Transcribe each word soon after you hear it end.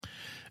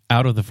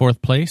Out of the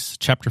Fourth Place,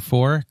 Chapter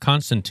 4,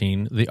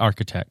 Constantine, the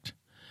Architect.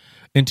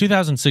 In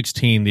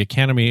 2016, the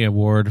Academy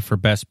Award for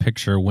Best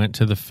Picture went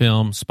to the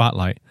film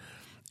Spotlight.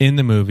 In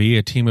the movie,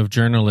 a team of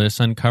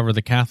journalists uncover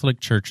the Catholic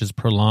Church's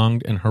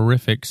prolonged and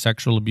horrific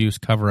sexual abuse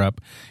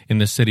cover-up in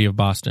the city of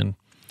Boston.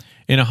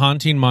 In a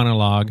haunting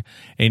monologue,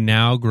 a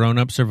now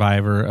grown-up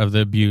survivor of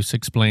the abuse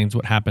explains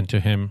what happened to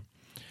him.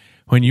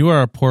 When you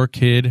are a poor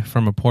kid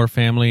from a poor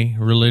family,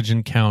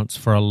 religion counts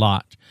for a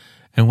lot.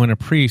 And when a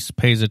priest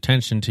pays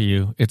attention to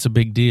you, it's a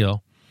big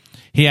deal.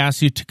 He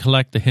asks you to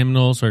collect the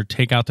hymnals or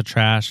take out the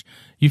trash.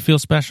 You feel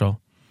special.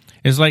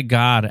 It's like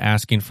God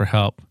asking for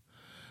help.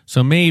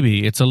 So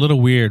maybe it's a little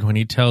weird when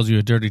he tells you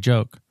a dirty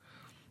joke.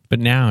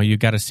 But now you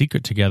got a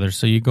secret together,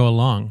 so you go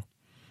along.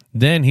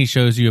 Then he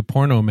shows you a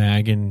porno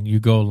mag, and you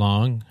go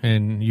along,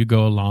 and you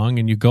go along,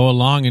 and you go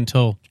along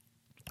until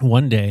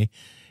one day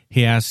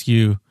he asks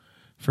you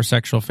for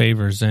sexual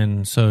favors,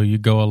 and so you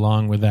go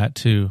along with that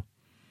too.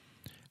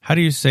 How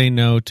do you say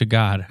no to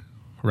God,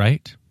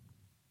 right?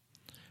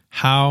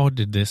 How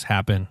did this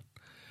happen?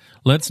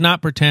 Let's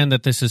not pretend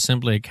that this is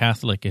simply a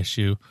Catholic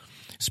issue.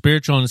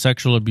 Spiritual and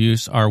sexual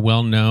abuse are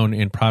well known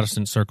in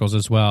Protestant circles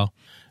as well.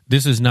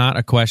 This is not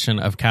a question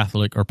of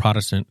Catholic or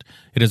Protestant.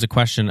 It is a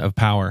question of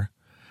power.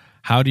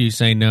 How do you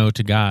say no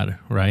to God,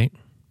 right?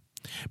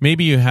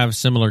 Maybe you have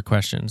similar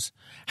questions.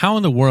 How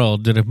in the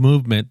world did a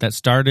movement that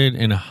started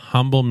in a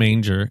humble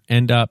manger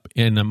end up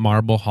in the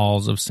marble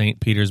halls of St.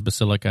 Peter's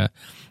Basilica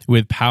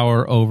with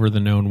power over the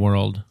known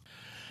world?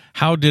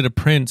 How did a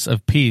Prince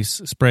of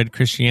Peace spread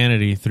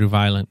Christianity through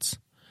violence?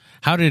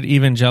 How did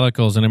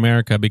evangelicals in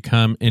America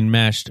become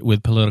enmeshed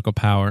with political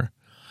power?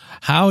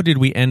 How did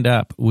we end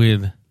up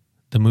with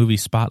the movie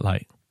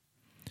Spotlight?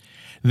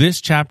 This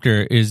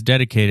chapter is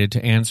dedicated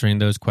to answering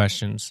those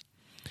questions.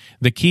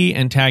 The key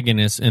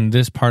antagonist in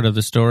this part of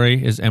the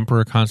story is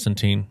Emperor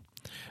Constantine.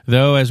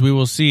 Though, as we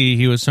will see,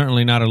 he was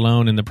certainly not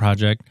alone in the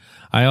project,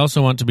 I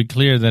also want to be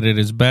clear that it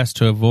is best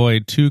to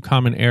avoid two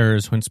common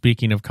errors when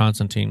speaking of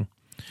Constantine.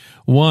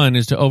 One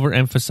is to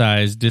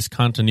overemphasize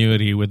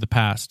discontinuity with the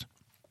past.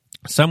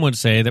 Some would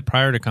say that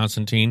prior to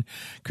Constantine,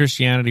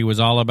 Christianity was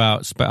all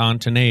about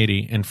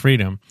spontaneity and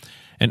freedom,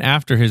 and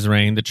after his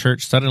reign, the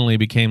church suddenly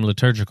became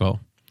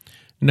liturgical.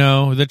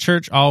 No, the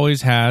church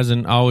always has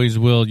and always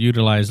will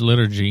utilize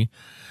liturgy.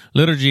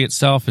 Liturgy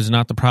itself is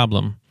not the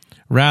problem.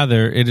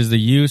 Rather, it is the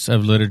use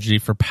of liturgy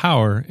for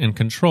power and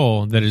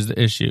control that is the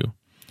issue.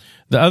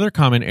 The other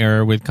common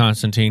error with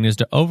Constantine is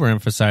to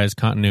overemphasize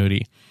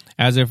continuity,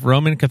 as if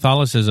Roman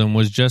Catholicism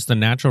was just the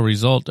natural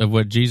result of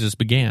what Jesus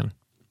began.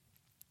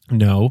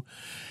 No,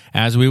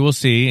 as we will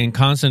see, in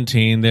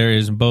Constantine there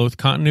is both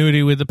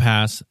continuity with the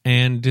past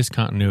and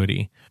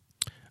discontinuity.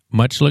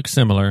 Much looks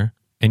similar,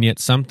 and yet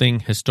something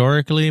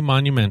historically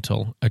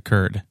monumental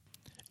occurred.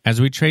 As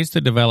we trace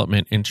the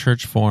development in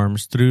church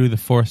forms through the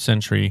 4th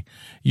century,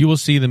 you will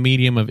see the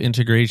medium of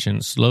integration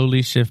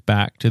slowly shift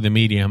back to the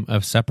medium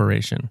of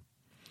separation.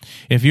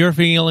 If you're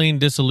feeling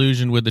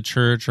disillusioned with the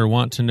church or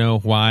want to know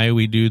why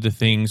we do the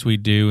things we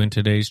do in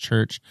today's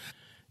church,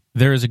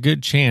 there is a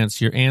good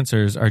chance your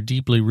answers are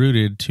deeply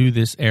rooted to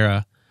this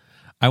era.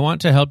 I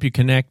want to help you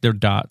connect their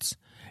dots.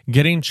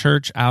 Getting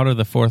church out of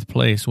the 4th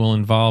place will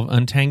involve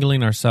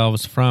untangling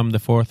ourselves from the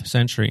 4th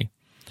century.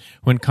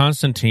 When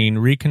Constantine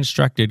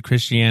reconstructed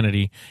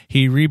Christianity,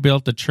 he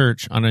rebuilt the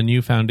church on a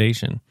new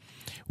foundation.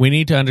 We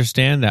need to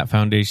understand that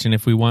foundation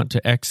if we want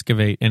to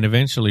excavate and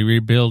eventually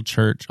rebuild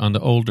church on the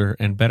older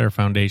and better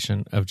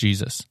foundation of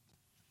Jesus.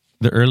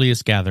 The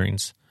earliest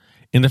gatherings.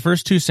 In the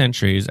first 2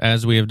 centuries,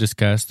 as we have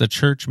discussed, the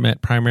church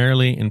met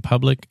primarily in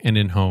public and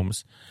in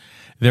homes.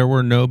 There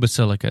were no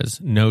basilicas,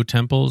 no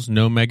temples,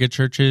 no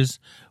megachurches.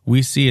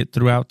 We see it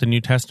throughout the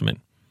New Testament.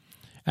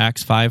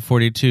 Acts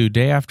 5:42,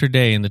 day after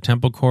day in the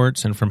temple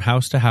courts and from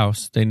house to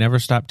house, they never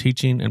stopped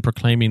teaching and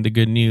proclaiming the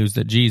good news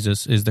that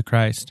Jesus is the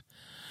Christ.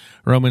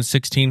 Romans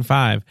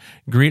 16:5,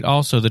 greet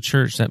also the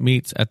church that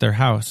meets at their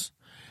house.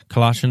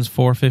 Colossians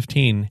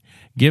 4:15,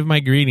 give my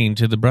greeting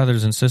to the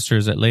brothers and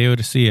sisters at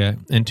Laodicea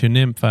and to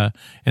Nympha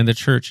and the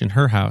church in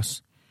her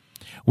house.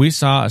 We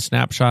saw a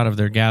snapshot of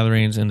their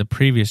gatherings in the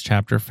previous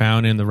chapter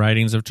found in the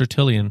writings of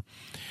Tertullian.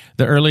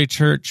 The early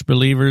church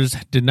believers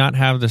did not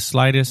have the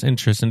slightest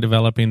interest in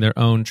developing their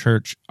own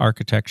church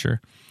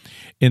architecture.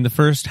 In the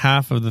first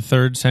half of the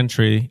 3rd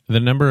century, the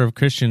number of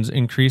Christians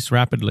increased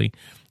rapidly,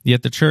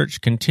 yet the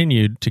church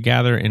continued to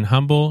gather in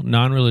humble,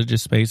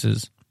 non-religious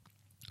spaces.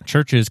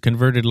 Churches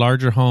converted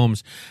larger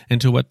homes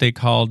into what they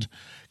called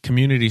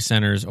community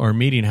centers or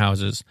meeting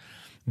houses.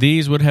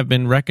 These would have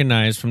been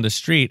recognized from the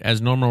street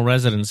as normal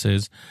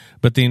residences,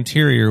 but the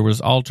interior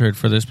was altered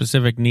for the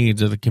specific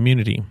needs of the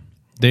community.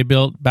 They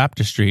built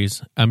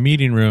baptistries, a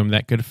meeting room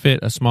that could fit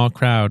a small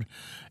crowd,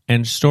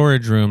 and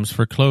storage rooms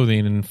for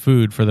clothing and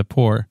food for the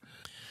poor.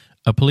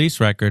 A police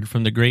record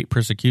from the Great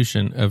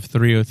Persecution of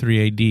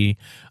 303 AD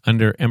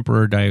under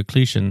Emperor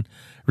Diocletian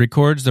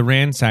records the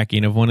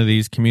ransacking of one of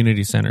these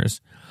community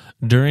centers.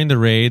 During the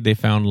raid, they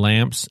found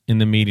lamps in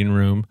the meeting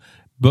room,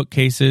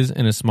 bookcases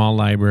in a small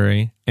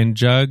library, and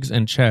jugs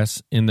and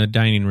chests in the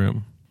dining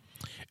room.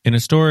 In a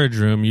storage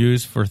room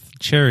used for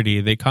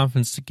charity, they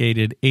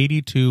confiscated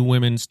 82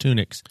 women's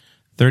tunics,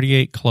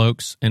 38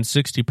 cloaks, and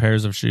 60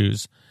 pairs of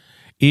shoes.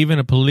 Even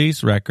a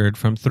police record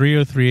from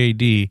 303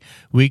 AD,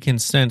 we can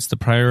sense the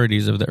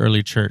priorities of the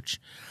early church.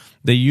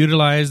 They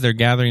utilized their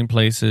gathering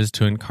places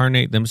to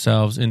incarnate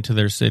themselves into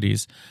their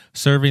cities,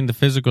 serving the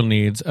physical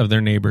needs of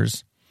their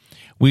neighbors.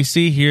 We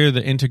see here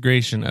the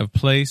integration of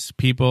place,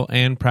 people,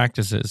 and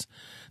practices.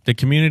 The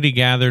community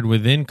gathered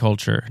within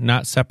culture,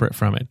 not separate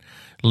from it.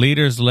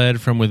 Leaders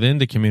led from within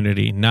the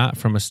community, not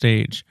from a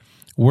stage.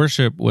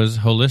 Worship was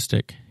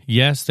holistic.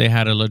 Yes, they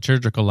had a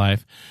liturgical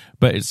life,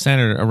 but it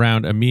centered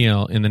around a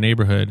meal in the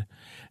neighborhood.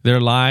 Their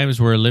lives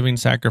were a living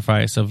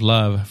sacrifice of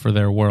love for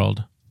their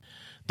world.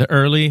 The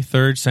early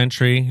 3rd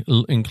century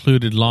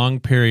included long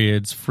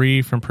periods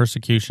free from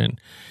persecution,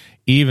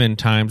 even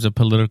times of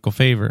political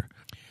favor.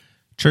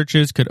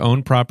 Churches could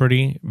own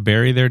property,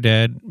 bury their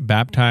dead,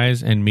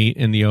 baptize, and meet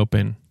in the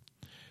open.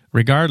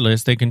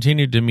 Regardless, they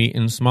continued to meet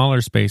in smaller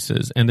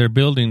spaces, and their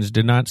buildings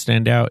did not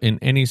stand out in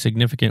any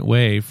significant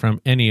way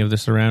from any of the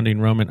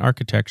surrounding Roman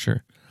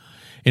architecture.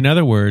 In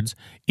other words,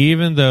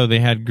 even though they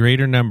had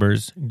greater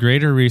numbers,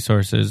 greater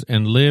resources,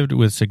 and lived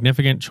with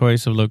significant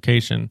choice of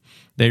location,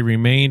 they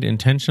remained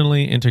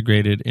intentionally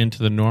integrated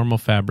into the normal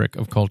fabric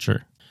of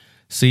culture.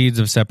 Seeds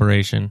of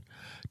separation.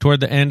 Toward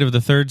the end of the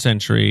 3rd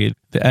century,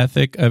 the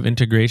ethic of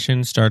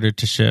integration started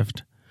to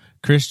shift.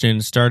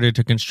 Christians started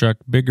to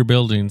construct bigger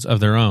buildings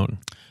of their own.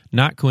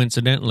 Not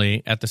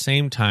coincidentally, at the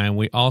same time,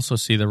 we also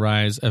see the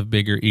rise of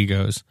bigger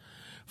egos.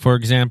 For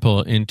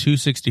example, in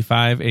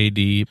 265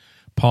 AD,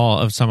 Paul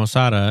of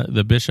Samosata,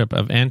 the bishop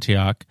of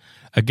Antioch,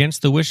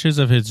 against the wishes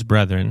of his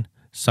brethren,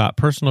 sought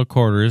personal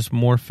quarters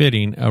more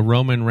fitting a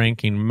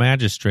Roman-ranking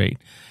magistrate,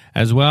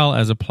 as well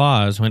as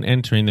applause when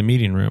entering the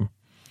meeting room.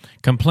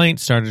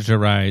 Complaints started to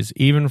rise,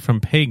 even from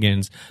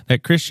pagans,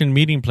 that Christian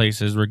meeting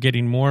places were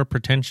getting more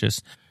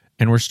pretentious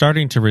and were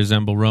starting to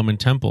resemble Roman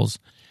temples.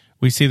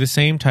 We see the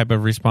same type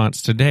of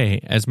response today,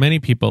 as many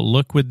people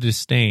look with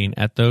disdain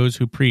at those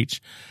who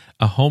preach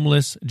a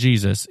homeless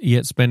Jesus,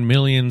 yet spend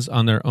millions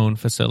on their own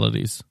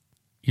facilities.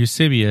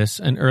 Eusebius,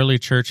 an early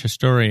church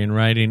historian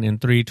writing in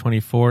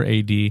 324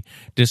 AD,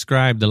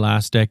 described the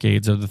last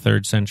decades of the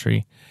 3rd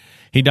century.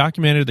 He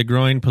documented the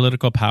growing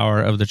political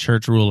power of the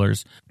church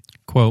rulers.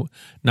 Quote,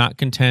 not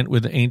content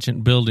with the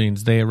ancient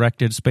buildings, they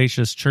erected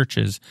spacious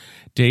churches,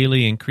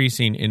 daily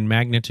increasing in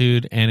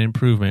magnitude and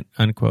improvement,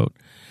 unquote.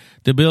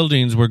 The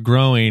buildings were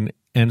growing,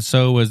 and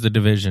so was the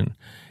division.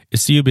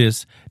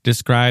 Eusebius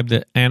described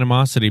the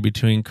animosity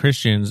between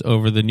Christians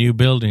over the new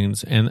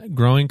buildings and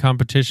growing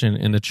competition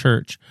in the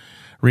church,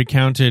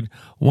 recounted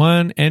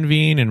one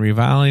envying and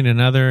reviling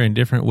another in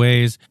different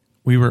ways.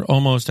 We were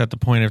almost at the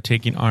point of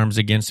taking arms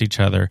against each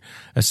other,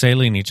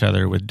 assailing each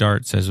other with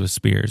darts as with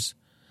spears.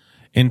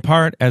 In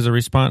part, as a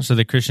response to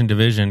the Christian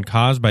division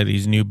caused by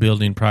these new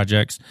building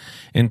projects,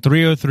 in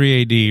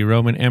 303 AD,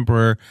 Roman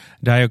Emperor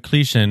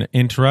Diocletian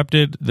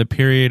interrupted the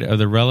period of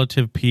the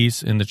relative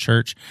peace in the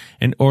church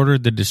and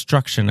ordered the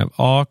destruction of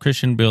all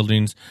Christian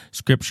buildings,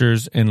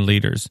 scriptures, and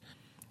leaders.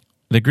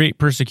 The great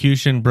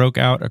persecution broke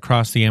out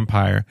across the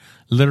empire.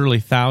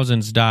 Literally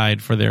thousands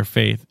died for their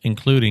faith,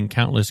 including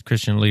countless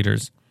Christian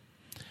leaders.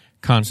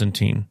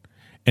 Constantine.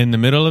 In the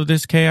middle of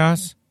this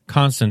chaos,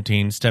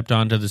 Constantine stepped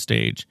onto the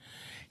stage.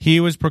 He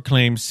was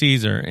proclaimed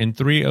Caesar in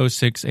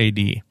 306 AD.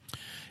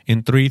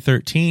 In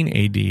 313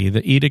 AD,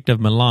 the Edict of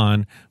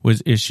Milan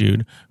was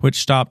issued, which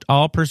stopped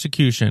all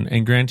persecution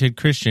and granted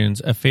Christians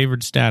a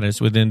favored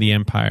status within the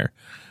empire.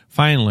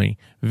 Finally,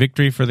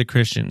 victory for the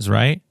Christians,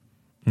 right?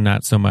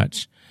 Not so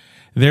much.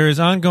 There is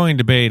ongoing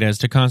debate as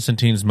to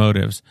Constantine's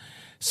motives.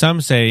 Some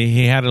say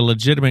he had a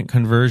legitimate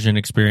conversion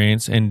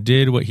experience and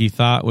did what he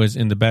thought was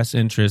in the best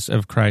interests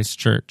of Christ's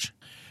church.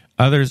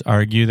 Others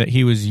argue that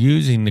he was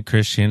using the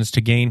Christians to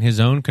gain his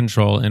own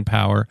control and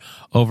power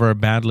over a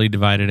badly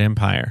divided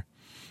empire.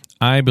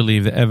 I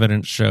believe the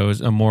evidence shows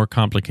a more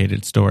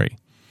complicated story.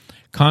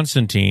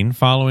 Constantine,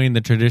 following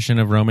the tradition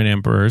of Roman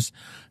emperors,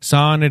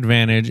 saw an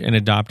advantage in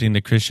adopting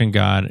the Christian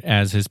God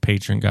as his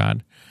patron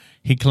god.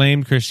 He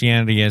claimed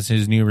Christianity as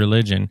his new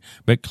religion,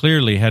 but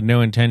clearly had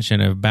no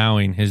intention of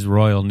bowing his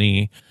royal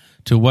knee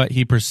to what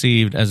he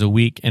perceived as a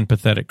weak and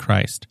pathetic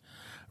Christ.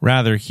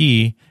 Rather,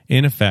 he,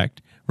 in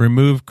effect,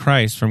 removed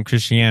Christ from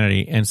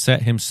Christianity and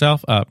set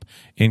himself up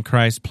in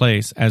Christ's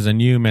place as a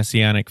new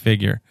messianic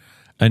figure,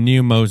 a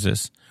new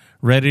Moses,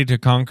 ready to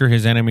conquer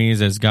his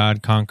enemies as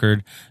God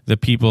conquered the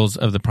peoples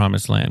of the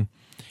Promised Land.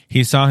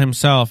 He saw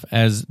himself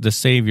as the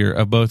savior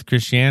of both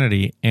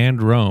Christianity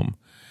and Rome,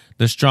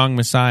 the strong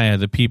Messiah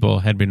the people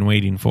had been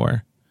waiting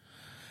for.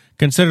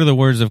 Consider the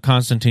words of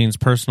Constantine's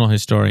personal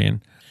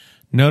historian.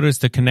 Notice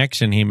the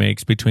connection he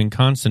makes between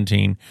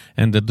Constantine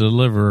and the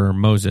deliverer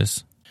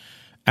Moses.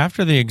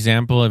 After the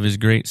example of his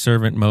great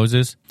servant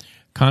Moses,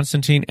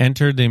 Constantine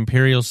entered the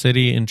imperial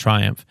city in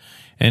triumph,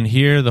 and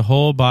here the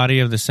whole body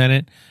of the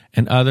Senate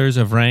and others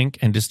of rank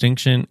and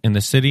distinction in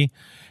the city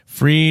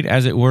Freed,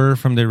 as it were,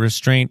 from the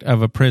restraint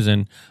of a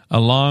prison,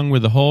 along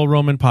with the whole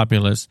Roman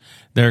populace,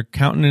 their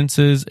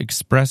countenances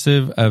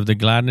expressive of the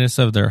gladness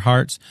of their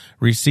hearts,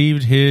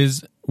 received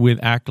his with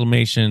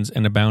acclamations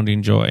and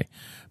abounding joy.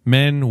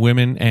 Men,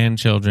 women, and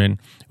children,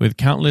 with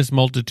countless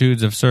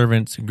multitudes of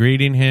servants,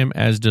 greeting him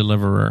as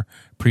deliverer,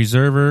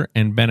 preserver,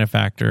 and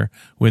benefactor,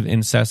 with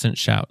incessant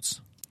shouts.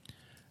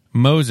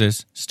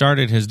 Moses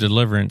started his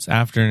deliverance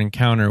after an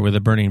encounter with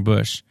a burning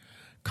bush.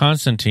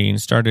 Constantine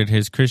started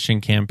his Christian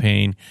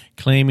campaign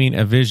claiming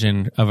a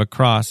vision of a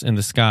cross in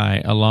the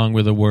sky along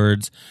with the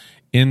words,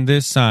 "In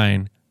this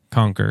sign,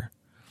 conquer."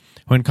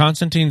 When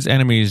Constantine's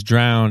enemies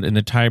drowned in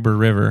the Tiber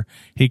River,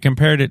 he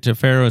compared it to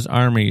Pharaoh's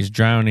armies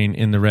drowning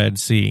in the Red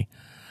Sea.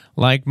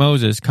 Like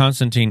Moses,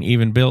 Constantine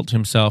even built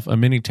himself a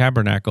mini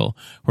tabernacle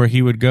where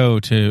he would go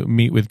to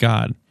meet with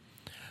God.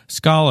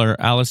 Scholar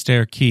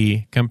Alistair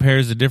Key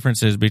compares the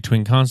differences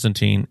between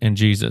Constantine and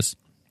Jesus.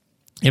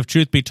 If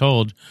truth be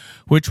told,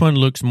 which one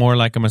looks more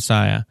like a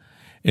Messiah?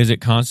 Is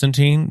it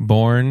Constantine,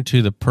 born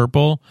to the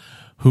purple,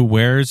 who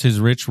wears his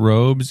rich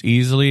robes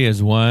easily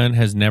as one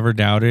has never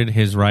doubted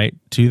his right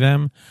to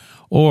them?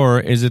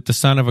 Or is it the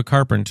son of a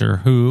carpenter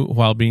who,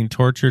 while being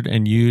tortured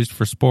and used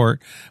for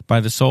sport by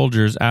the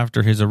soldiers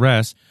after his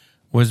arrest,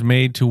 was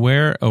made to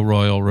wear a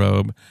royal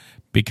robe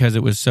because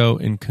it was so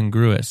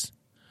incongruous?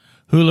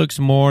 Who looks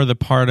more the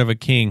part of a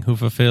king who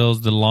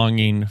fulfills the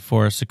longing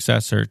for a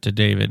successor to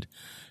David?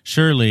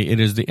 Surely it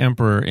is the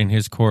emperor in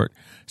his court,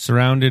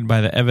 surrounded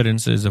by the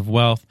evidences of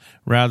wealth,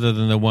 rather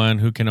than the one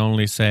who can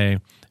only say,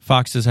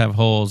 "Foxes have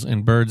holes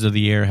and birds of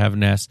the air have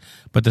nests,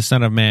 but the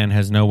Son of Man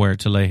has nowhere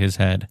to lay his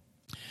head."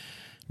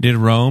 Did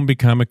Rome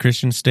become a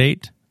Christian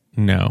state?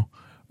 No.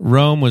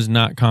 Rome was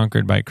not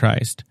conquered by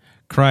Christ.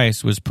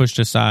 Christ was pushed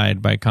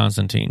aside by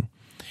Constantine.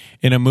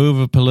 In a move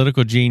of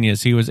political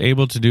genius, he was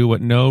able to do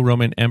what no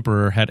Roman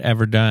emperor had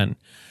ever done,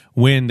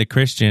 win the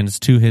Christians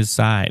to his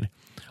side,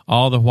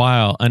 all the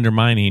while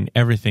undermining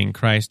everything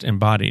Christ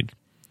embodied.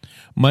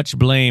 Much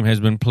blame has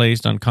been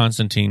placed on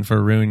Constantine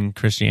for ruining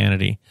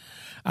Christianity.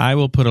 I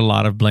will put a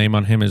lot of blame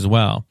on him as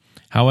well.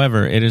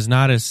 However, it is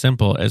not as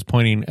simple as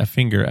pointing a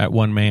finger at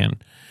one man.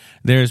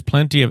 There is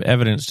plenty of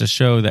evidence to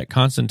show that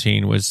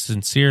Constantine was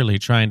sincerely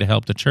trying to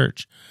help the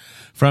church.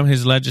 From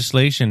his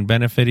legislation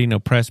benefiting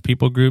oppressed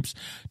people groups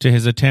to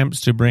his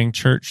attempts to bring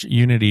church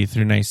unity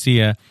through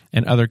Nicaea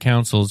and other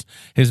councils,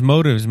 his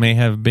motives may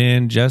have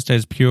been just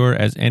as pure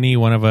as any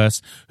one of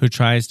us who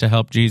tries to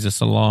help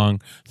Jesus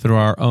along through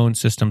our own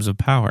systems of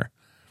power.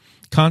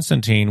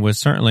 Constantine was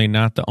certainly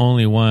not the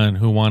only one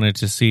who wanted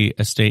to see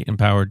a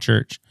state-empowered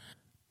church.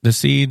 The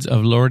seeds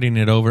of lording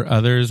it over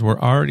others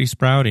were already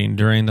sprouting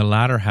during the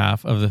latter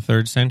half of the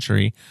 3rd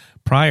century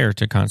prior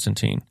to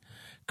Constantine.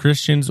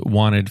 Christians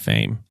wanted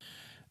fame.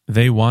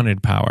 They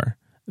wanted power.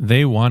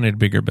 They wanted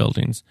bigger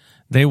buildings.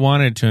 They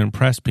wanted to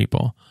impress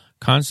people.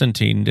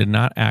 Constantine did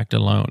not act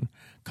alone.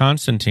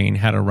 Constantine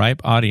had a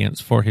ripe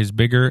audience for his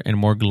bigger and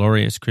more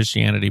glorious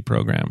Christianity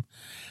program.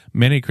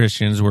 Many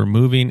Christians were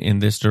moving in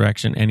this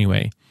direction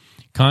anyway.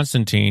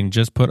 Constantine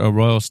just put a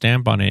royal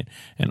stamp on it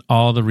and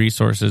all the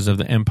resources of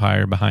the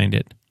empire behind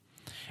it.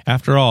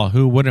 After all,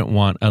 who wouldn't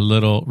want a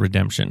little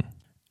redemption?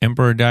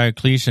 Emperor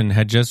Diocletian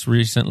had just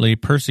recently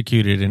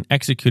persecuted and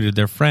executed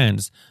their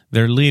friends,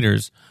 their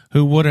leaders.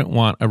 Who wouldn't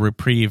want a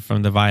reprieve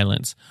from the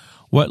violence?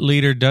 What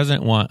leader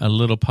doesn't want a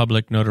little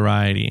public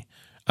notoriety,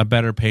 a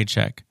better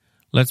paycheck?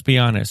 Let's be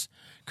honest,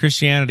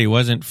 Christianity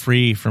wasn't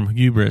free from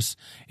hubris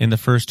in the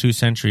first 2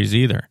 centuries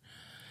either.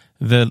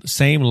 The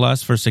same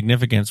lust for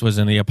significance was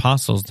in the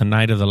apostles the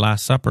night of the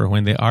Last Supper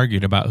when they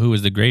argued about who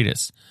was the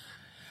greatest.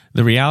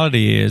 The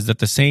reality is that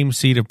the same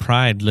seed of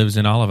pride lives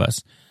in all of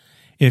us.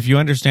 If you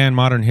understand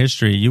modern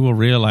history, you will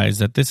realize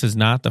that this is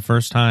not the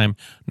first time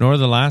nor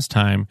the last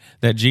time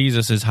that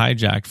Jesus is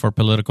hijacked for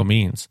political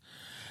means.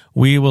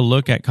 We will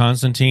look at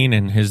Constantine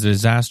and his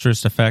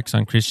disastrous effects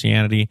on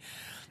Christianity,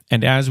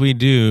 and as we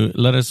do,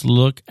 let us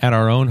look at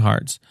our own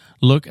hearts,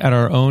 look at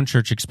our own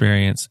church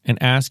experience, and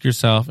ask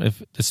yourself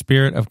if the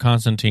spirit of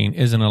Constantine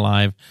isn't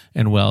alive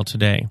and well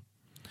today.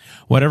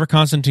 Whatever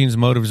Constantine's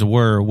motives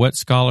were, what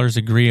scholars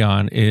agree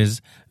on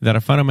is that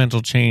a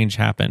fundamental change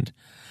happened.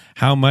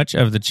 How much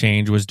of the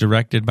change was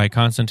directed by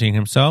Constantine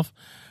himself?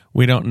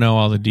 We don't know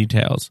all the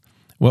details.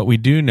 What we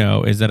do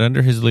know is that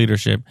under his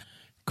leadership,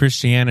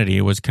 Christianity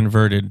was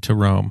converted to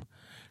Rome.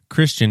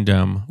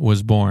 Christendom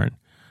was born,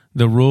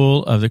 the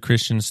rule of the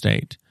Christian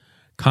state.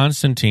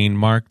 Constantine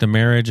marked the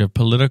marriage of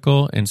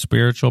political and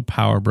spiritual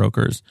power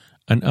brokers,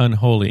 an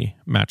unholy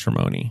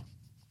matrimony.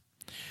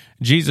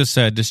 Jesus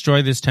said,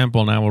 "Destroy this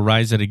temple and I will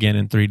rise it again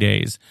in 3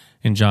 days,"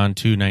 in John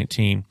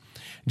 2:19.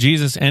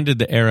 Jesus ended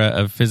the era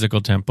of physical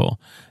temple.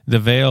 The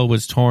veil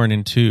was torn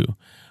in two.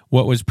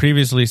 What was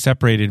previously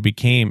separated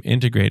became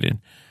integrated.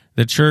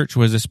 The church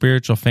was a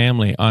spiritual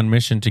family on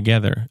mission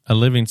together, a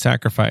living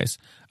sacrifice,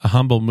 a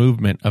humble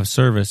movement of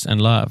service and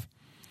love.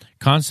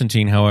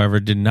 Constantine, however,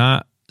 did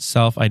not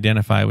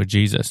self-identify with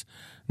Jesus.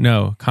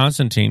 No,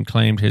 Constantine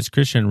claimed his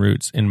Christian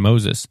roots in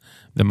Moses,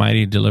 the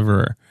mighty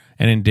deliverer,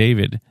 and in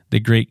David,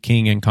 the great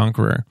king and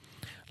conqueror.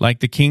 Like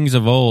the kings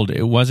of old,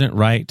 it wasn't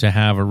right to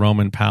have a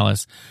Roman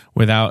palace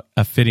without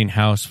a fitting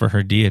house for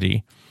her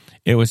deity.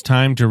 It was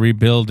time to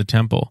rebuild the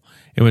temple.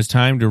 It was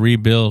time to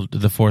rebuild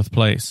the fourth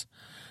place.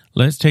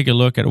 Let's take a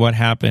look at what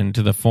happened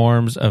to the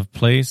forms of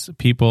place,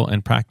 people,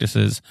 and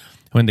practices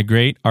when the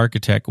great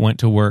architect went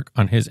to work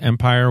on his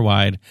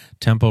empire-wide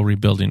temple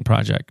rebuilding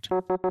project.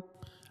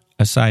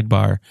 A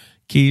sidebar,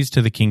 Keys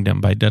to the Kingdom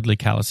by Dudley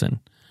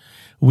Callison.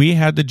 We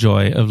had the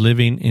joy of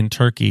living in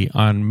Turkey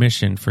on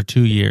mission for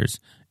 2 years.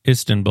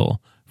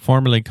 Istanbul,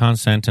 formerly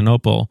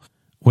Constantinople,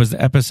 was the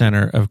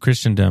epicenter of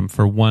Christendom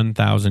for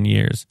 1,000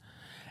 years.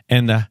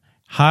 And the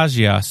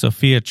Hagia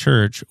Sophia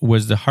Church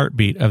was the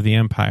heartbeat of the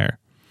empire.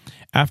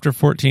 After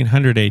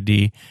 1400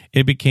 AD,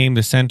 it became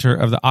the center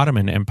of the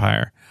Ottoman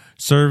Empire,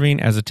 serving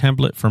as a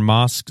template for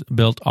mosques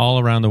built all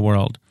around the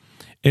world.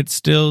 It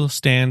still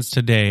stands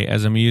today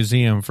as a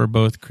museum for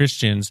both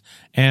Christians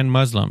and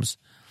Muslims.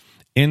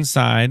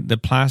 Inside, the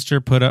plaster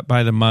put up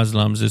by the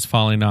Muslims is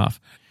falling off,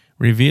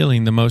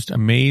 revealing the most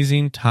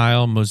amazing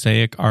tile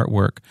mosaic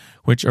artwork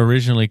which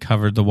originally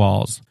covered the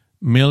walls.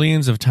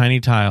 Millions of tiny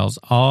tiles,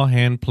 all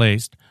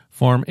hand-placed,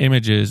 form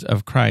images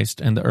of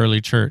Christ and the early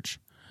church.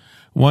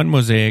 One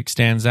mosaic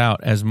stands out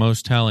as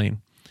most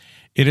telling.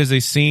 It is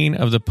a scene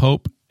of the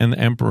Pope and the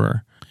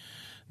Emperor.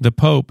 The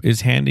Pope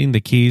is handing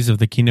the keys of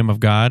the kingdom of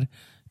God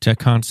to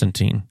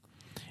Constantine.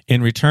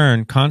 In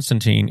return,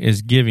 Constantine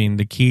is giving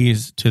the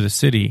keys to the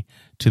city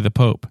to the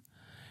Pope.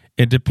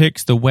 It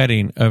depicts the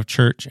wedding of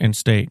church and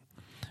state,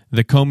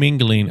 the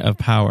commingling of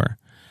power.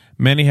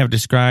 Many have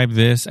described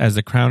this as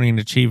the crowning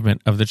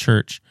achievement of the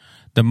church,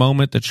 the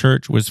moment the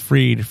church was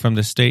freed from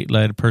the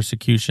state-led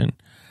persecution.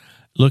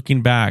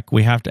 Looking back,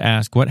 we have to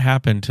ask what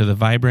happened to the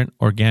vibrant,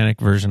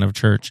 organic version of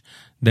church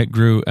that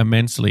grew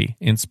immensely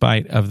in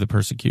spite of the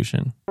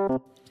persecution.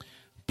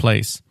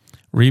 Place.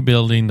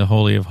 Rebuilding the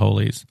Holy of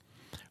Holies.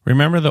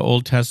 Remember the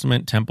Old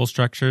Testament temple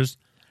structures?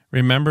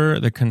 Remember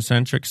the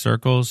concentric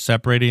circles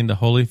separating the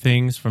holy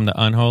things from the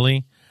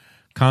unholy?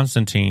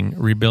 Constantine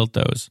rebuilt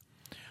those.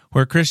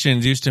 Where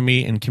Christians used to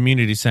meet in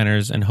community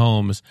centers and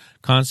homes,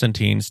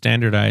 Constantine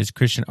standardized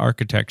Christian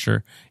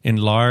architecture in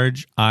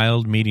large,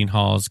 aisled meeting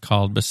halls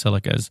called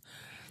basilicas.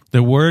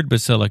 The word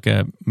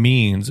basilica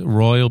means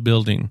royal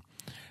building.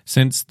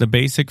 Since the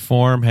basic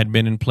form had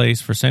been in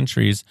place for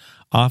centuries,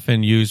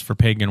 often used for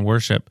pagan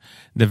worship,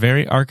 the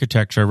very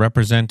architecture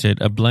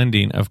represented a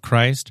blending of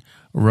Christ,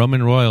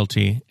 Roman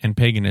royalty, and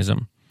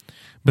paganism.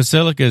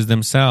 Basilicas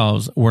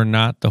themselves were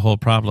not the whole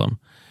problem,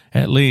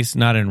 at least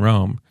not in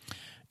Rome.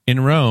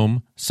 In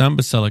Rome, some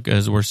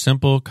basilicas were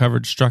simple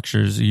covered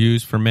structures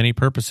used for many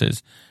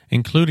purposes,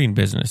 including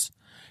business.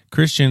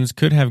 Christians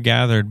could have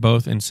gathered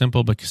both in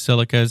simple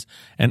basilicas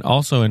and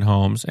also in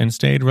homes and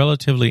stayed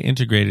relatively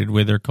integrated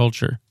with their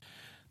culture.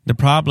 The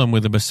problem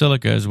with the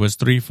basilicas was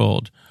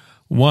threefold.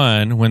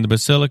 One, when the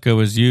basilica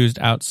was used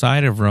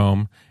outside of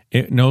Rome,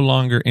 it no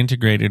longer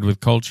integrated with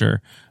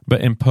culture,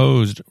 but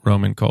imposed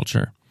Roman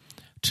culture.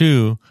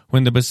 Two,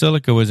 when the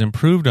basilica was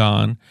improved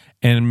on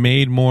and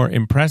made more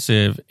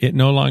impressive, it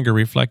no longer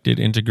reflected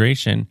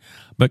integration,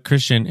 but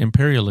Christian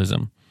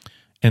imperialism.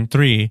 And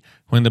three,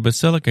 when the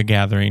basilica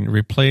gathering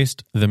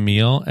replaced the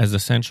meal as the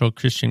central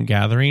Christian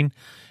gathering,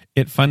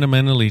 it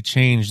fundamentally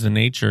changed the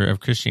nature of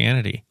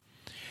Christianity.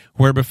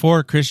 Where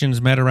before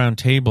Christians met around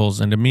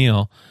tables and a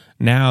meal,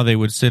 now they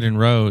would sit in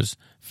rows,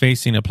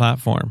 facing a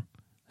platform.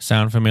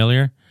 Sound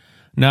familiar?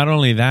 Not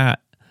only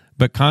that,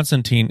 but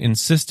Constantine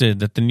insisted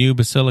that the new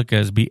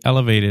basilicas be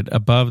elevated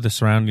above the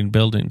surrounding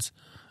buildings.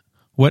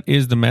 What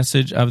is the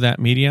message of that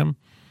medium?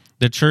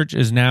 The church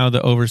is now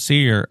the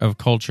overseer of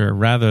culture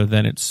rather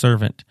than its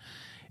servant.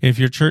 If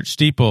your church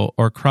steeple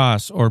or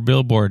cross or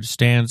billboard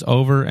stands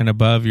over and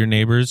above your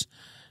neighbors,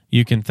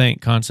 you can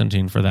thank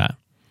Constantine for that.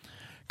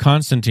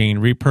 Constantine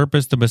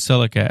repurposed the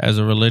basilica as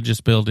a religious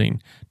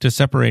building to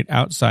separate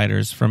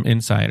outsiders from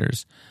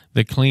insiders,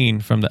 the clean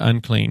from the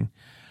unclean.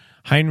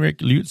 Heinrich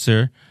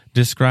Lutzer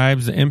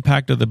describes the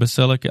impact of the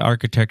basilica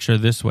architecture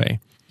this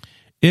way.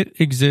 It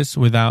exists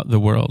without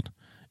the world.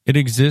 It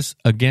exists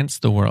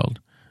against the world,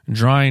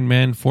 drawing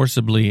men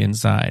forcibly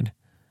inside.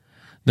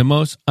 The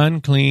most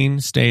unclean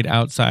stayed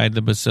outside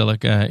the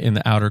basilica in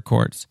the outer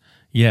courts.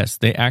 Yes,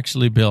 they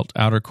actually built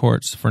outer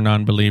courts for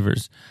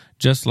non-believers,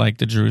 just like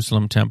the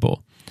Jerusalem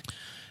temple.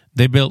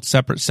 They built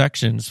separate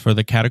sections for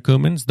the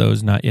catechumens,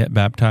 those not yet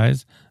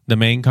baptized, the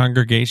main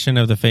congregation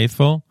of the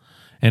faithful,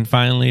 and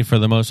finally for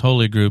the most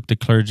holy group, the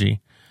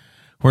clergy.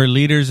 Where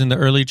leaders in the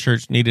early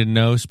church needed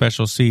no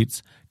special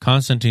seats,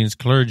 Constantine's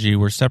clergy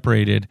were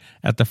separated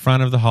at the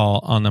front of the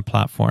hall on the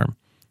platform.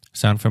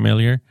 Sound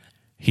familiar?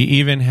 He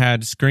even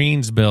had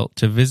screens built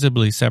to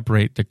visibly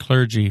separate the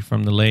clergy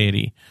from the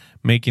laity,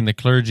 making the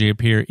clergy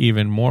appear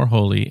even more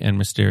holy and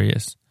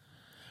mysterious.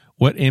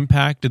 What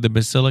impact did the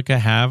basilica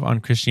have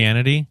on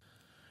Christianity?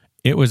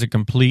 It was a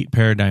complete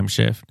paradigm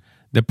shift.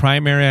 The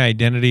primary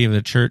identity of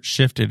the church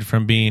shifted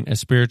from being a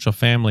spiritual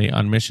family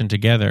on mission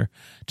together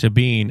to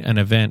being an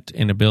event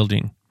in a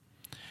building.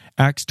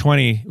 Acts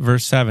 20,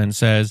 verse 7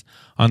 says,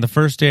 "On the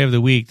first day of the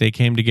week they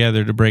came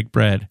together to break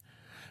bread.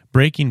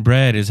 Breaking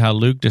bread is how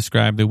Luke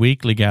described the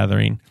weekly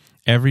gathering.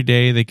 Every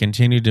day they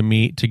continued to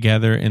meet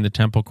together in the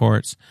temple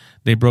courts.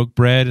 They broke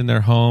bread in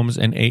their homes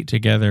and ate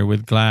together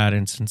with glad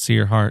and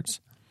sincere hearts.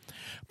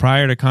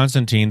 Prior to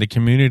Constantine, the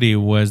community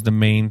was the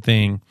main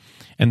thing,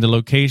 and the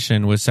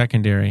location was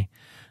secondary.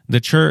 The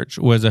church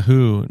was a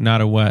who,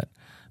 not a what.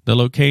 The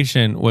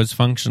location was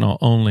functional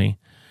only.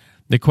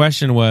 The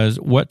question was,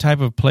 what type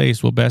of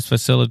place will best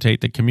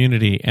facilitate the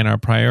community and our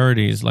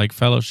priorities like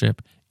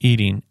fellowship,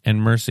 eating,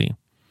 and mercy?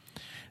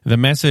 The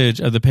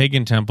message of the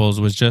pagan temples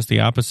was just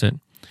the opposite.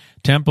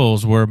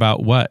 Temples were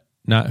about what,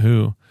 not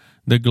who.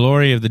 The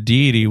glory of the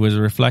deity was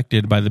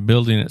reflected by the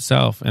building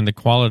itself and the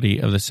quality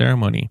of the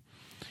ceremony.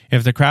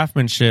 If the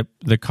craftsmanship,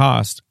 the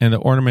cost, and the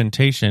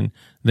ornamentation,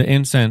 the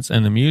incense,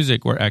 and the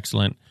music were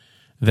excellent,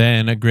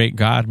 then a great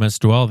God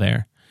must dwell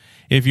there.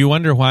 If you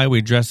wonder why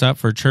we dress up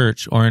for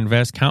church or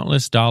invest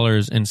countless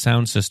dollars in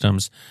sound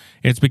systems,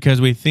 it's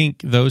because we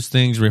think those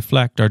things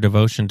reflect our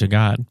devotion to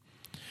God.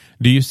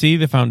 Do you see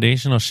the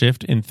foundational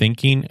shift in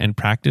thinking and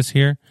practice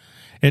here?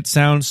 It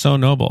sounds so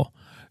noble.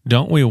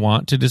 Don't we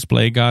want to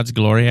display God's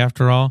glory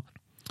after all?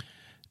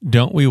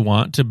 Don't we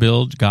want to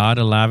build God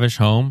a lavish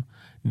home?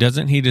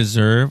 Doesn't he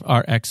deserve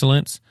our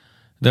excellence?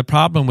 The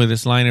problem with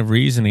this line of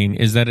reasoning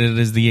is that it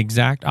is the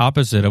exact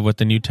opposite of what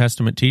the New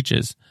Testament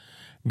teaches.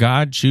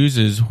 God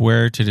chooses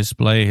where to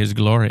display his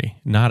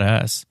glory, not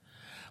us.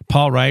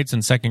 Paul writes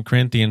in 2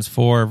 Corinthians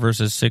 4,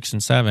 verses 6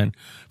 and 7,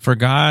 "For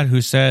God,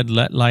 who said,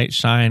 'Let light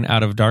shine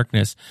out of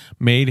darkness,'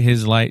 made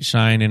his light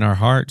shine in our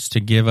hearts to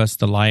give us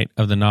the light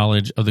of the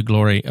knowledge of the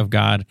glory of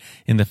God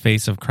in the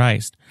face of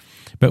Christ.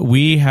 But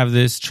we have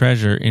this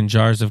treasure in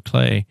jars of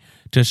clay,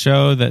 to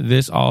show that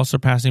this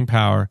all-surpassing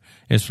power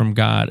is from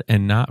God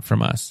and not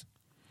from us."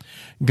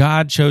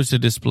 God chose to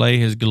display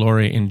his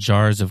glory in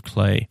jars of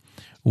clay.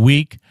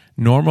 Weak,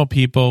 normal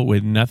people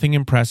with nothing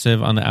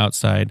impressive on the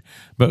outside,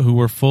 but who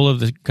were full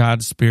of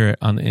God's Spirit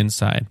on the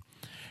inside.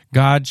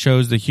 God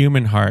chose the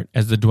human heart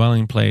as the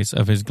dwelling place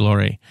of his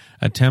glory,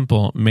 a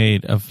temple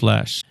made of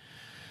flesh.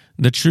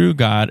 The true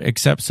God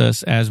accepts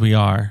us as we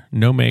are,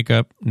 no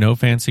makeup, no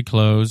fancy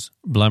clothes,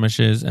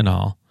 blemishes, and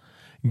all.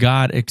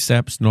 God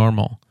accepts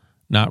normal,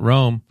 not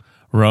Rome.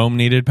 Rome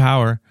needed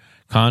power.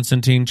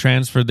 Constantine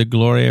transferred the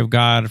glory of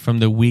God from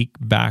the weak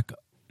back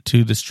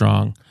to the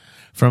strong,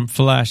 from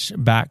flesh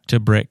back to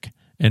brick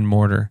and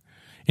mortar.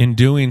 In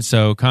doing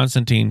so,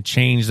 Constantine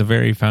changed the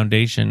very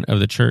foundation of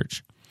the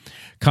church.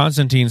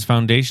 Constantine's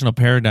foundational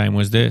paradigm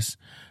was this: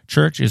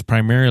 church is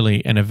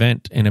primarily an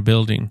event in a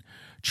building.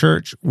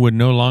 Church would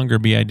no longer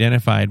be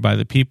identified by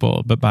the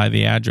people, but by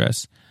the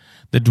address.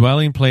 The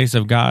dwelling place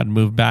of God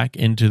moved back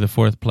into the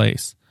fourth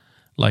place,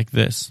 like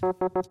this.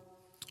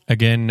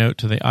 Again, note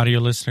to the audio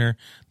listener,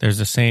 there's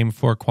the same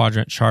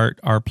 4-quadrant chart: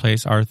 our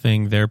place, our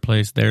thing, their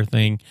place, their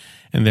thing,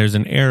 and there's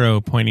an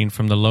arrow pointing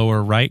from the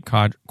lower right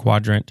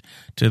quadrant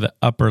to the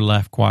upper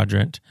left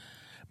quadrant,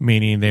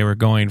 meaning they were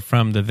going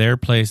from the their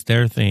place,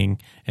 their thing,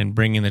 and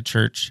bringing the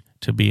church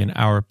to be an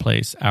our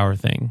place, our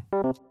thing.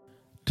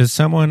 Does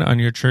someone on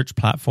your church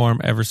platform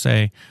ever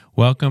say,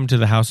 "Welcome to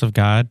the house of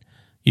God"?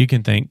 You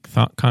can thank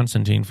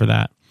Constantine for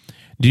that.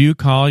 Do you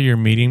call your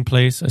meeting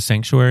place a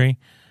sanctuary,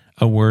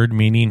 a word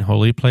meaning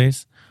holy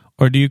place,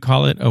 or do you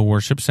call it a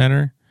worship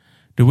center?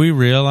 Do we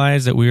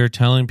realize that we are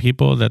telling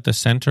people that the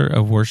center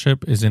of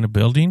worship is in a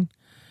building?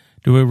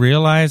 Do we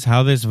realize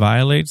how this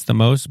violates the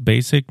most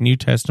basic New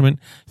Testament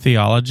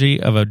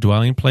theology of a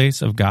dwelling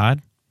place of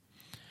God?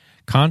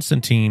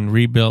 Constantine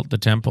rebuilt the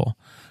temple.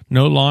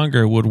 No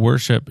longer would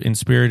worship in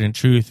spirit and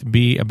truth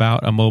be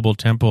about a mobile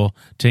temple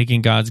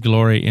taking God's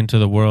glory into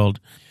the world.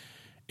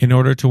 In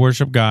order to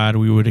worship God,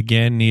 we would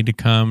again need to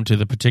come to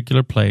the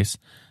particular place,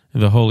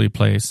 the holy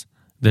place,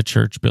 the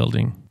church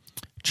building.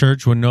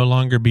 Church would no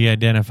longer be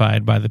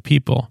identified by the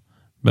people,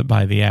 but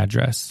by the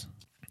address.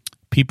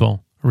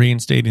 People,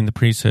 reinstating the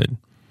priesthood.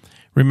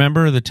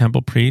 Remember the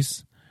temple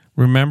priests?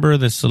 Remember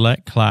the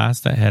select class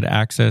that had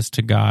access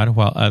to God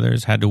while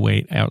others had to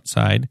wait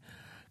outside?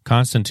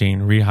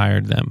 Constantine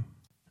rehired them.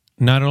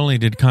 Not only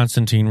did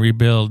Constantine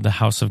rebuild the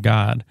house of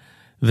God,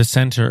 the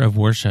center of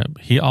worship,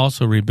 he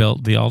also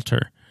rebuilt the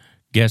altar.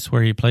 Guess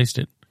where he placed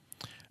it?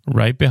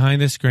 Right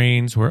behind the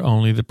screens where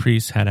only the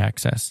priests had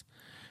access.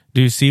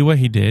 Do you see what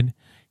he did?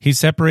 He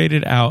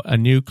separated out a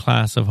new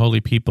class of holy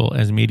people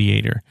as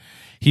mediator.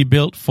 He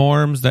built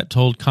forms that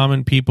told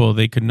common people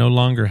they could no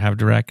longer have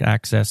direct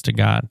access to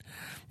God.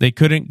 They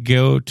couldn't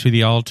go to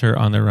the altar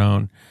on their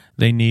own.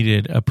 They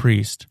needed a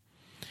priest.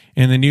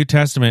 In the New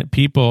Testament,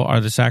 people are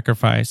the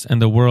sacrifice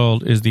and the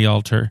world is the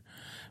altar.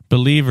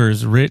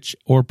 Believers, rich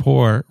or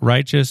poor,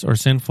 righteous or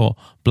sinful,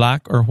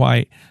 black or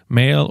white,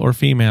 male or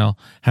female,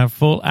 have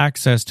full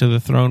access to the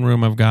throne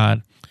room of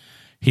God.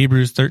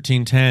 Hebrews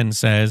 13:10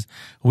 says,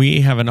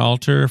 "We have an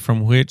altar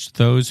from which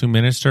those who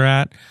minister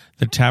at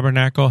the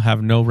tabernacle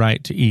have no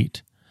right to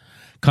eat."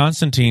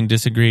 Constantine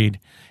disagreed.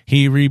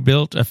 He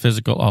rebuilt a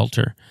physical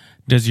altar.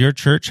 Does your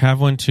church have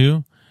one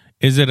too?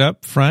 Is it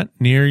up front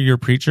near your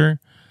preacher?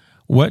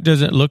 What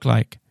does it look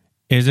like?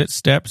 Is it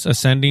steps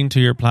ascending to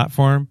your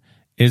platform?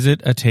 Is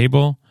it a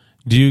table?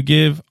 Do you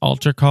give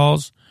altar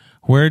calls?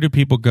 Where do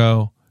people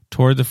go?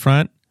 Toward the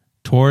front?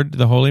 Toward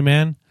the holy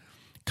man?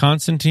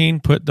 Constantine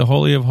put the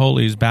Holy of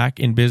Holies back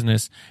in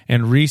business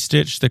and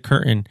restitched the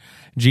curtain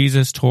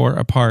Jesus tore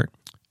apart.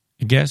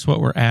 Guess what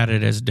were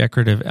added as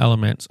decorative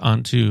elements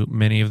onto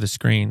many of the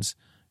screens?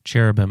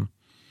 Cherubim.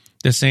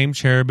 The same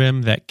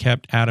cherubim that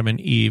kept Adam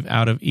and Eve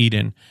out of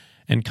Eden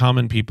and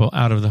common people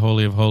out of the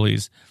Holy of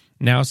Holies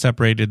now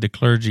separated the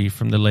clergy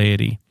from the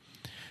laity.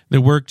 The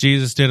work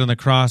Jesus did on the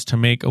cross to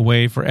make a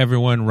way for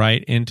everyone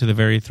right into the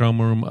very throne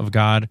room of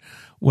God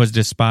was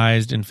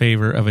despised in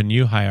favor of a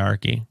new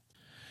hierarchy.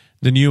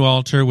 The new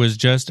altar was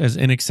just as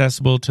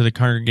inaccessible to the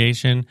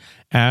congregation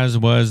as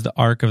was the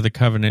Ark of the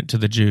Covenant to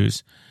the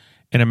Jews.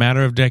 In a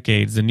matter of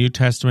decades, the New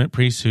Testament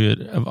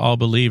priesthood of all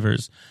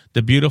believers,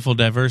 the beautiful,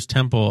 diverse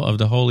temple of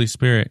the Holy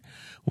Spirit,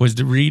 was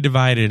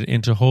redivided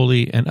into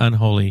holy and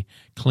unholy,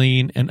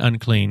 clean and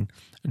unclean,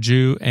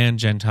 Jew and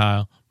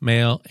Gentile,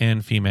 male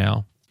and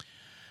female.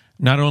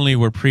 Not only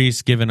were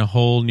priests given a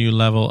whole new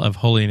level of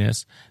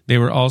holiness, they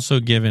were also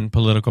given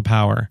political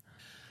power.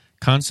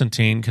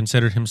 Constantine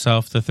considered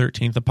himself the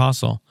 13th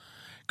apostle,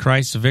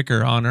 Christ's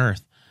vicar on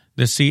earth,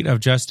 the seat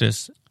of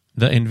justice,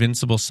 the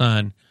invincible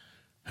son,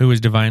 who was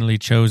divinely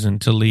chosen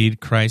to lead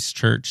Christ's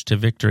church to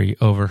victory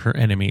over her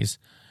enemies.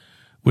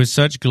 With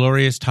such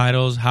glorious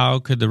titles, how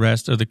could the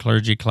rest of the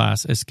clergy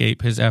class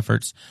escape his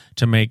efforts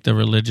to make the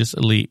religious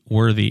elite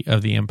worthy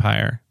of the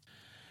empire?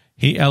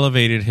 He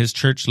elevated his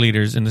church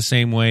leaders in the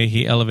same way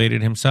he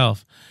elevated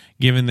himself,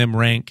 giving them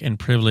rank and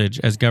privilege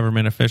as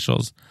government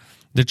officials.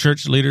 The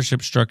church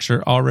leadership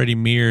structure already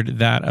mirrored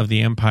that of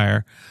the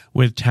empire,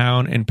 with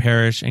town and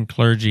parish and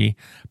clergy,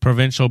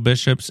 provincial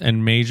bishops,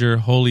 and major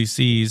holy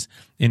sees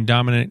in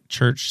dominant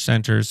church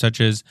centers such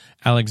as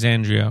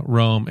Alexandria,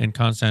 Rome, and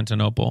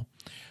Constantinople.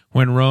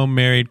 When Rome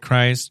married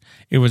Christ,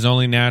 it was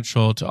only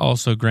natural to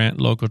also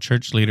grant local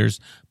church leaders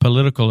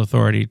political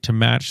authority to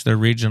match their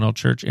regional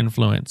church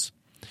influence.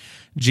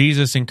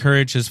 Jesus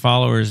encouraged his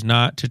followers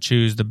not to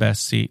choose the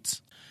best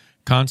seats.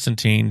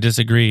 Constantine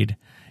disagreed.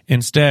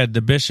 Instead,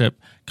 the bishop,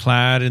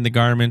 clad in the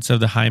garments of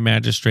the high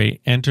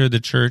magistrate, entered the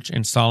church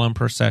in solemn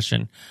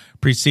procession,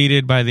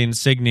 preceded by the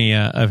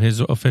insignia of his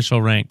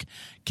official rank,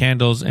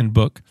 candles and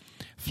book.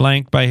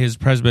 Flanked by his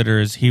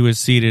presbyters, he was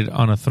seated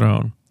on a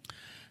throne.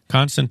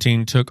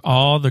 Constantine took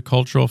all the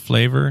cultural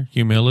flavor,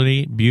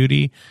 humility,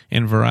 beauty,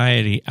 and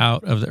variety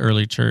out of the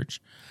early church,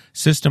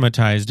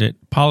 systematized it,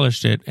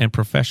 polished it, and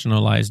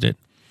professionalized it.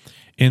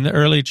 In the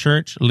early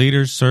church,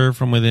 leaders served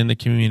from within the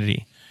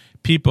community.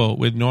 People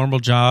with normal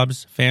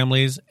jobs,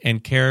 families,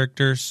 and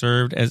character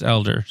served as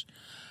elders.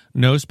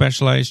 No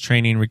specialized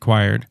training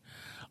required.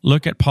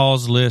 Look at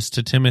Paul's list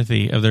to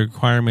Timothy of the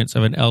requirements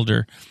of an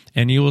elder,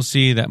 and you will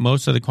see that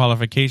most of the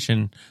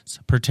qualifications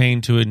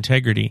pertain to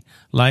integrity,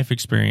 life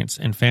experience,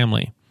 and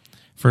family.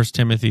 1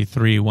 Timothy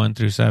 3,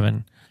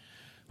 1-7.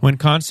 When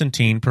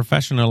Constantine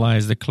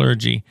professionalized the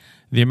clergy,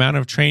 the amount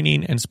of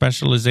training and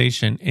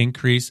specialization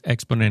increased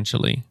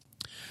exponentially.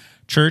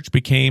 Church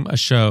became a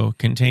show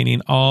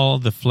containing all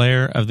the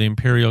flair of the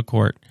imperial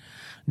court.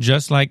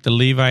 Just like the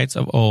Levites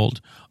of old,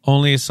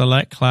 only a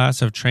select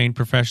class of trained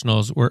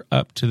professionals were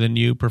up to the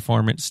new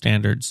performance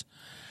standards.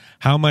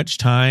 How much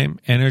time,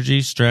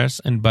 energy,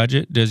 stress, and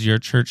budget does your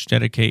church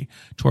dedicate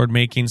toward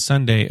making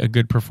Sunday a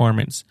good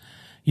performance?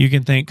 You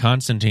can thank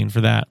Constantine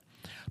for that.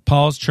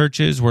 Paul's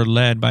churches were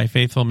led by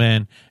faithful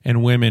men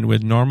and women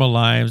with normal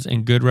lives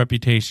and good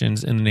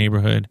reputations in the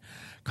neighborhood.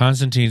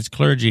 Constantine's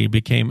clergy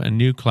became a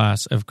new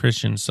class of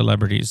Christian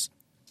celebrities.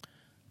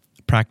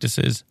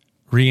 Practices: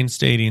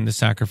 reinstating the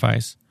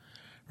sacrifice.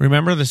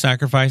 Remember the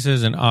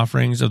sacrifices and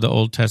offerings of the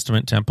Old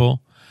Testament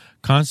temple?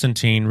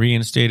 Constantine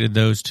reinstated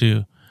those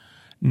too.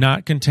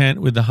 Not content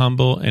with the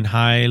humble and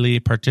highly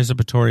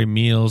participatory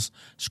meals,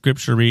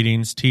 scripture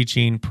readings,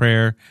 teaching,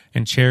 prayer,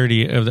 and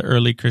charity of the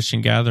early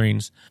Christian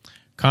gatherings,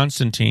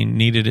 Constantine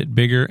needed it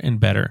bigger and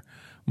better,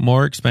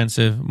 more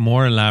expensive,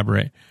 more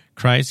elaborate.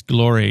 Christ's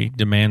glory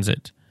demands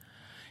it.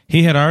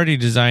 He had already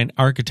designed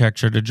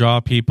architecture to draw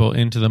people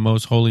into the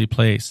most holy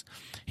place.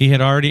 He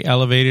had already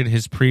elevated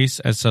his priests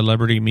as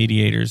celebrity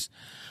mediators.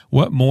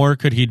 What more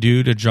could he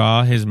do to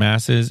draw his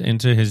masses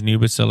into his new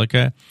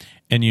basilica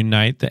and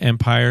unite the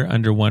empire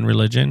under one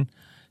religion?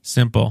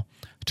 Simple.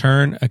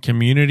 Turn a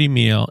community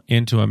meal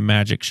into a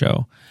magic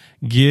show.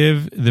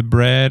 Give the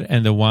bread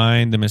and the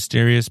wine the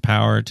mysterious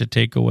power to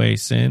take away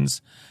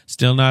sins.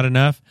 Still not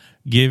enough?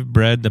 Give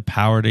bread the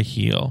power to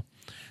heal.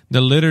 The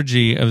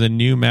liturgy of the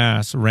new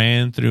Mass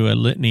ran through a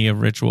litany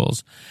of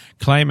rituals,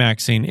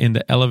 climaxing in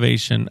the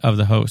elevation of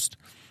the host,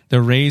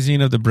 the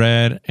raising of the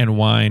bread and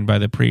wine by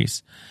the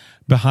priests.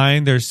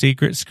 Behind their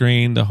secret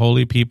screen, the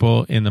holy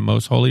people in the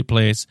most holy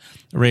place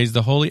raised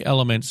the holy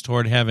elements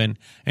toward heaven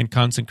and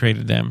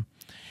consecrated them.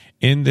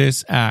 In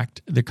this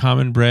act, the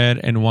common bread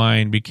and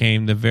wine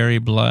became the very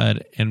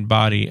blood and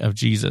body of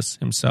Jesus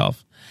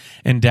himself,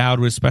 endowed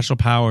with special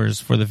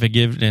powers for the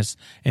forgiveness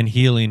and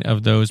healing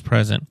of those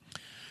present.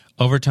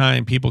 Over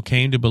time, people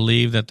came to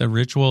believe that the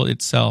ritual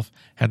itself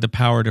had the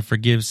power to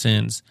forgive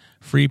sins,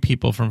 free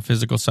people from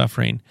physical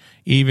suffering,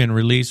 even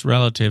release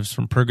relatives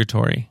from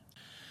purgatory.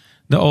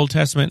 The Old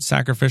Testament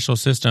sacrificial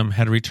system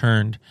had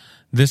returned,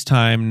 this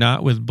time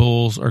not with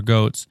bulls or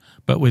goats,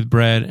 but with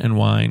bread and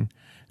wine.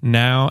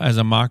 Now, as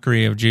a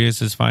mockery of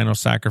Jesus' final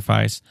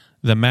sacrifice,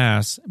 the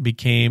Mass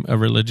became a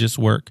religious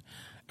work,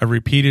 a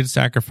repeated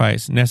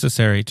sacrifice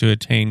necessary to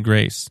attain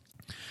grace.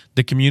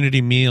 The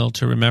community meal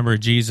to remember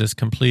Jesus'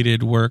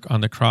 completed work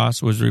on the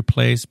cross was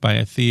replaced by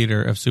a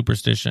theater of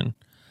superstition.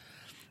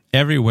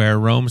 Everywhere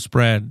Rome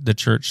spread, the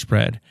church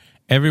spread.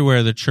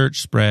 Everywhere the church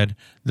spread,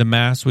 the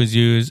Mass was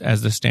used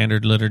as the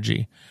standard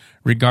liturgy.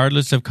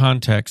 Regardless of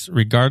context,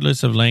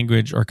 regardless of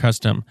language or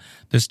custom,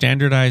 the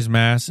standardized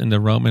Mass in the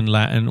Roman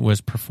Latin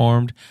was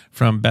performed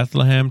from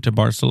Bethlehem to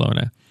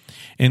Barcelona.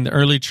 In the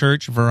early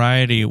church,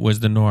 variety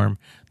was the norm.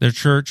 The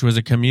church was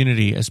a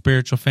community, a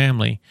spiritual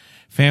family.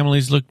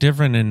 Families looked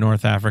different in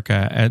North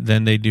Africa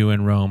than they do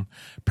in Rome.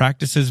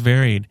 Practices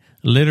varied.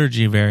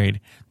 Liturgy varied.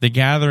 The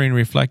gathering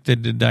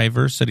reflected the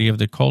diversity of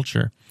the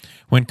culture.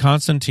 When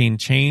Constantine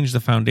changed the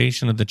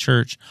foundation of the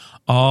church,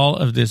 all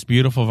of this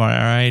beautiful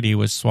variety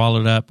was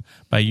swallowed up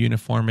by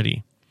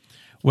uniformity.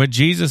 What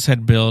Jesus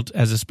had built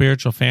as a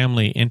spiritual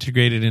family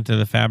integrated into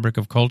the fabric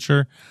of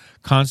culture,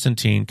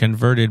 Constantine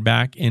converted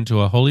back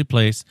into a holy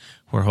place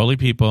where holy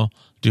people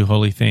do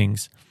holy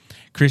things.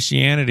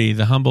 Christianity,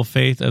 the humble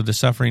faith of the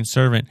suffering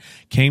servant,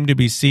 came to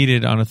be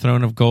seated on a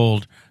throne of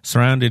gold,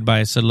 surrounded by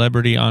a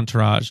celebrity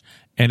entourage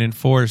and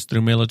enforced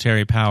through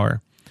military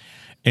power.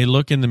 A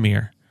look in the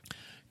mirror.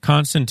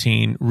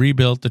 Constantine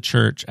rebuilt the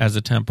church as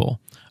a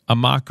temple, a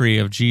mockery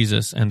of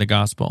Jesus and the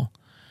gospel.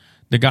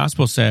 The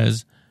gospel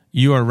says,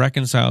 "You are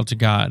reconciled to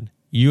God.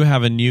 You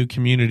have a new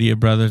community of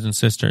brothers and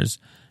sisters.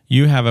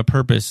 You have a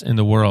purpose in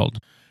the world."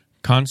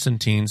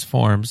 Constantine's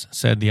forms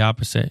said the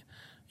opposite.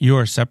 You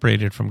are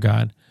separated from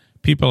God.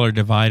 People are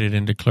divided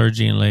into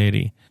clergy and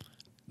laity.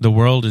 The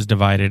world is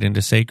divided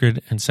into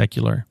sacred and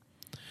secular.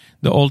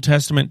 The Old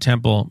Testament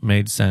temple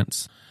made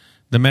sense.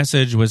 The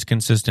message was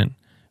consistent.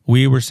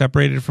 We were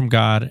separated from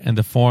God, and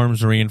the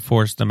forms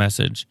reinforced the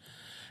message.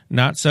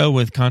 Not so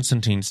with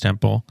Constantine's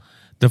temple.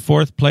 The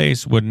fourth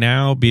place would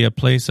now be a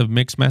place of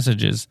mixed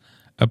messages,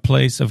 a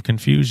place of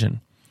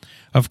confusion.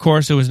 Of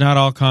course, it was not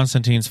all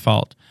Constantine's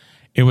fault.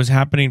 It was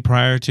happening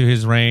prior to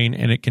his reign,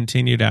 and it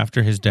continued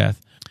after his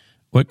death.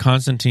 What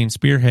Constantine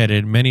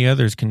spearheaded, many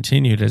others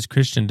continued as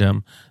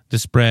Christendom, the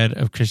spread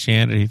of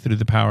Christianity through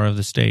the power of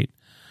the state.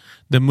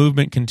 The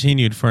movement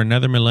continued for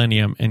another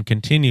millennium and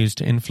continues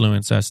to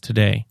influence us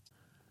today.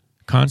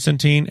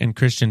 Constantine and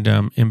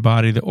Christendom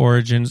embody the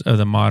origins of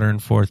the modern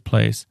fourth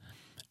place.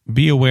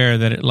 Be aware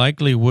that it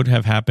likely would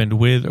have happened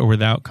with or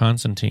without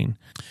Constantine.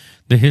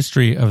 The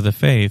history of the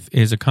faith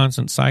is a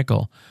constant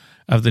cycle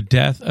of the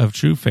death of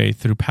true faith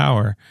through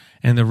power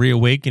and the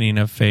reawakening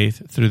of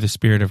faith through the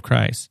Spirit of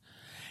Christ.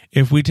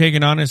 If we take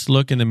an honest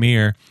look in the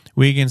mirror,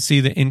 we can see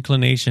the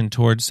inclination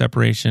towards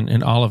separation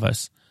in all of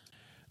us.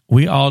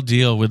 We all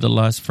deal with the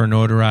lust for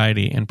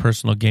notoriety and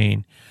personal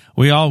gain.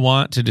 We all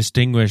want to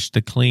distinguish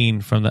the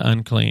clean from the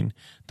unclean,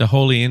 the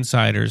holy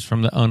insiders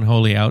from the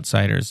unholy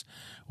outsiders.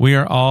 We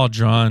are all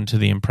drawn to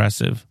the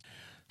impressive.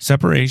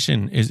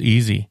 Separation is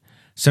easy.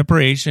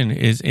 Separation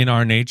is in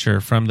our nature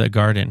from the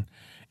garden.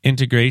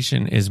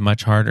 Integration is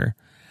much harder.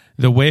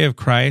 The way of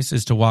Christ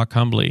is to walk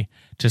humbly,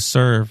 to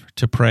serve,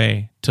 to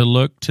pray, to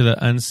look to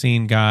the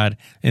unseen God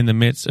in the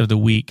midst of the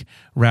weak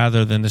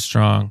rather than the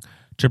strong,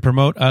 to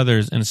promote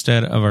others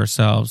instead of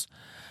ourselves.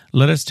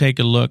 Let us take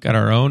a look at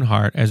our own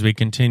heart as we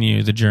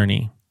continue the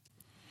journey.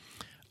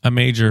 A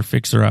major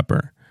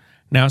fixer-upper.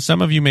 Now,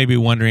 some of you may be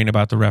wondering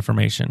about the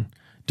Reformation.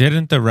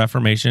 Didn't the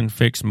Reformation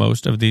fix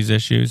most of these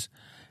issues?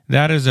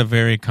 That is a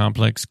very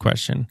complex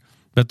question,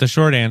 but the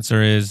short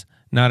answer is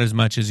not as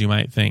much as you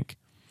might think.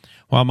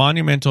 While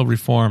monumental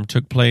reform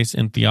took place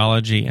in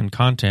theology and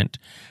content,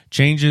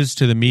 changes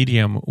to the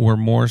medium were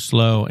more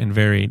slow and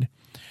varied.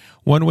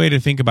 One way to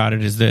think about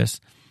it is this.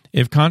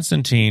 If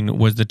Constantine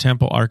was the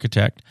temple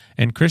architect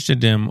and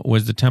Christendom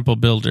was the temple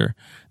builder,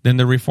 then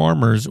the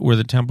reformers were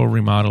the temple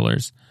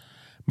remodelers.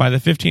 By the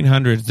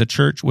 1500s, the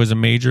church was a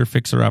major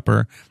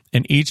fixer-upper,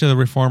 and each of the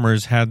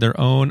reformers had their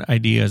own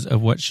ideas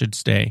of what should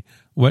stay,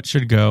 what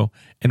should go,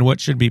 and what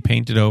should be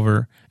painted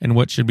over, and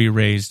what should be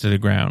razed to the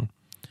ground.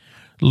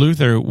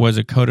 Luther was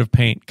a coat of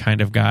paint kind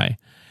of guy.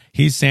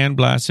 He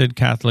sandblasted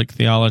Catholic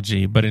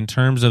theology, but in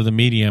terms of the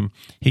medium,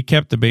 he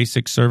kept the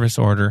basic service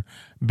order,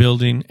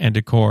 building, and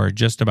decor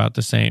just about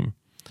the same.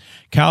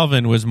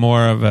 Calvin was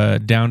more of a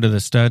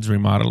down-to-the-studs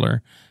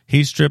remodeler.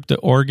 He stripped the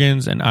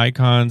organs and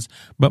icons,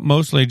 but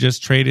mostly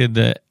just traded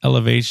the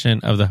elevation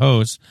of the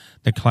host,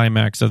 the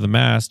climax of the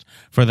Mass,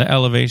 for the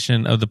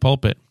elevation of the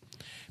pulpit.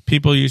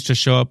 People used to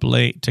show up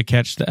late to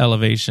catch the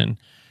elevation.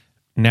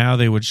 Now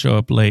they would show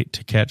up late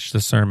to catch the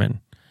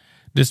sermon.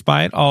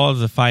 Despite all of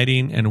the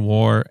fighting and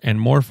war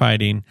and more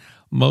fighting,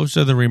 most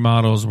of the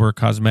remodels were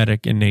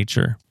cosmetic in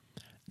nature.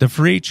 The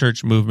free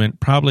church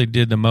movement probably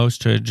did the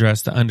most to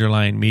address the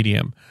underlying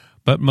medium,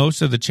 but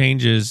most of the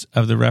changes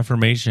of the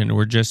Reformation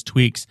were just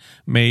tweaks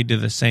made to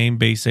the same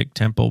basic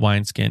temple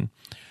wineskin.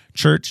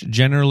 Church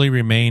generally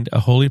remained a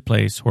holy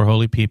place where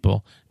holy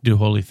people do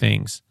holy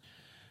things.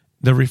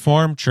 The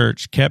Reformed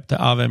Church kept the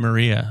Ave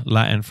Maria,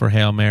 Latin for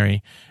Hail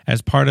Mary,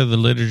 as part of the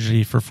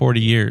liturgy for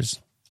 40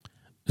 years.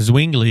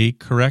 Zwingli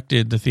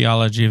corrected the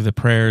theology of the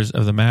prayers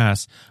of the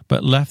Mass,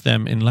 but left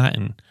them in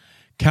Latin.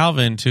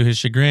 Calvin, to his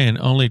chagrin,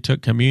 only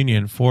took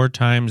communion 4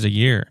 times a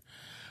year.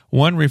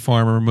 One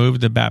reformer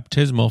moved the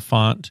baptismal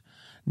font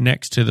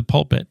next to the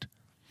pulpit.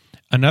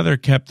 Another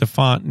kept the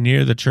font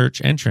near the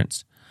church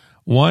entrance.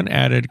 One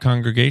added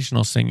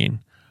congregational singing.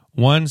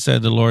 One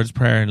said the Lord's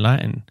Prayer in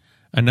Latin.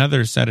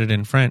 Another said it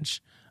in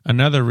French.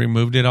 Another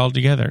removed it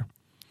altogether.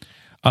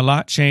 A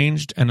lot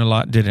changed and a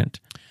lot didn't.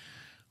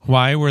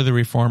 Why were the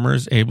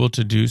reformers able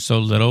to do so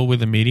little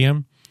with the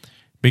medium?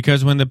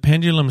 Because when the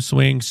pendulum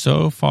swings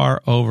so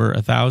far over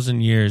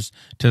 1,000 years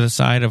to the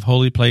side of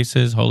holy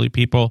places, holy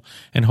people,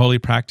 and holy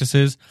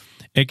practices,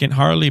 it can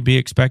hardly be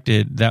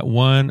expected that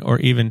 1 or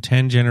even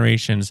 10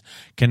 generations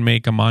can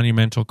make a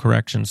monumental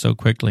correction so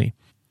quickly.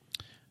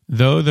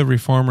 Though the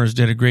reformers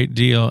did a great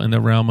deal in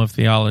the realm of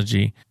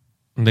theology,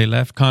 they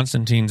left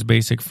Constantine's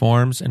basic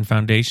forms and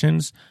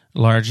foundations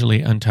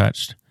largely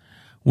untouched.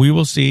 We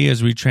will see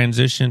as we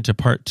transition to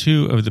part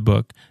 2 of the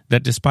book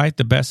that despite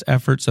the best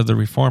efforts of the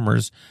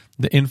reformers,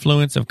 the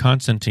influence of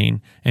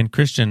Constantine and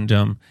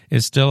Christendom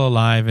is still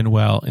alive and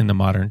well in the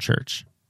modern church.